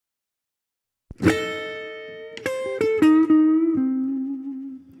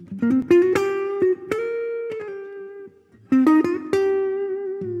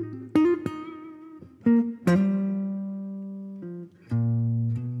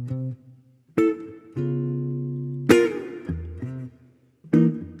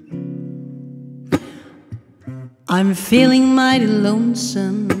I'm feeling mighty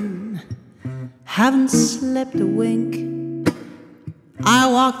lonesome, haven't slept a wink.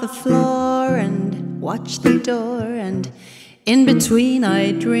 I walk the floor and watch the door, and in between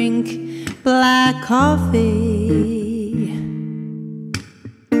I drink black coffee.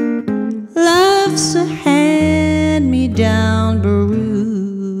 Love's a hand-me-down brew.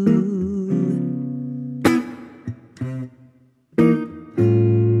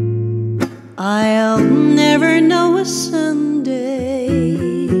 I'll never know a Sunday,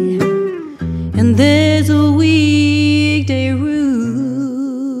 and there's a weekday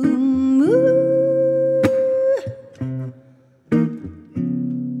room. Ooh.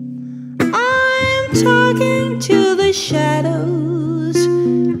 I'm talking to the shadows,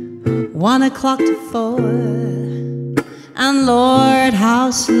 1 o'clock to 4, and Lord, how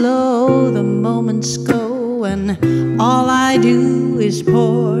slow the moments go, and all I do is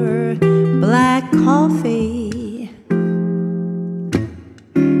pour black coffee.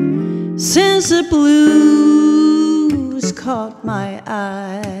 Since the blues caught my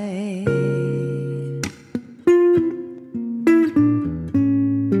eye,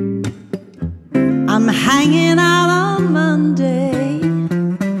 I'm hanging out on Monday,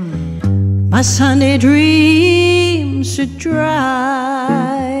 my Sunday dreams are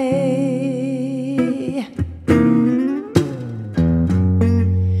dry.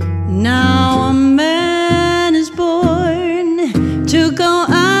 Now a man is born to go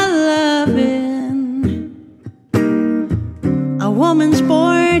a-loving, a woman's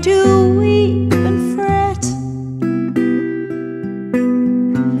born to weep and fret,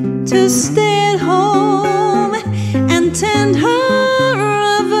 to stay at home and tend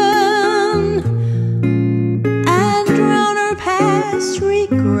her oven and drown her past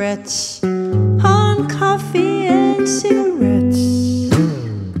regrets on coffee and cigarettes.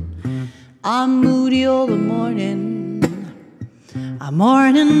 I'm moody all the morning, I'm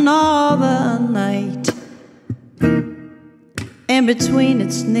mourning all the night. In between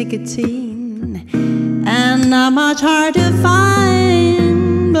it's nicotine, and not much hard to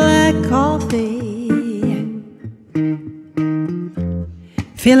find black coffee.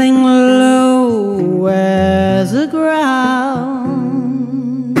 Feeling low as the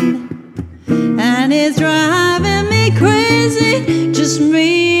ground, and it's driving me crazy, just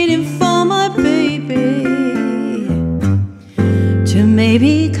meeting for my baby to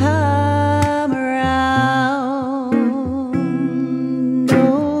maybe come around.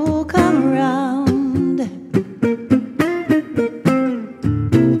 Oh, come around.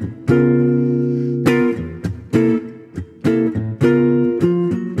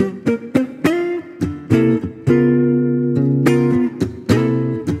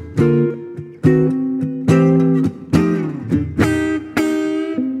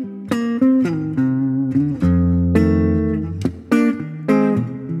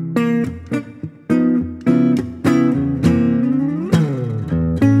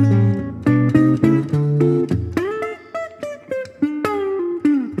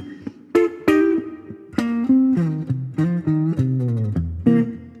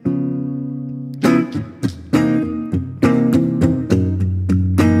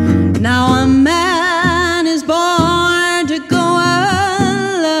 Now a man is born to go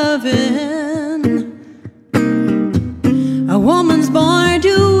a-loving, a woman's born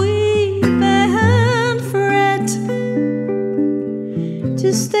to weep and fret,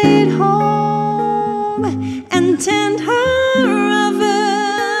 to stay at home and tend her oven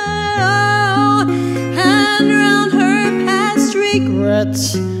and drown her past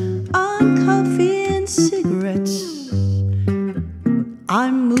regrets on coffee and cigarettes.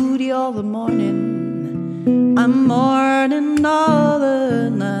 I'm moody all the morning, I'm mourning all the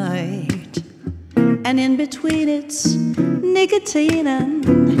night, and in between it's nicotine and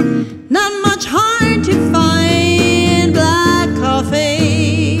not much hard to find black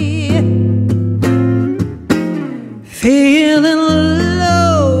coffee. Feeling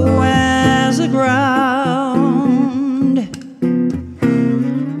low as the ground,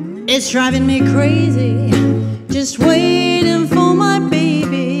 it's driving me crazy, just wait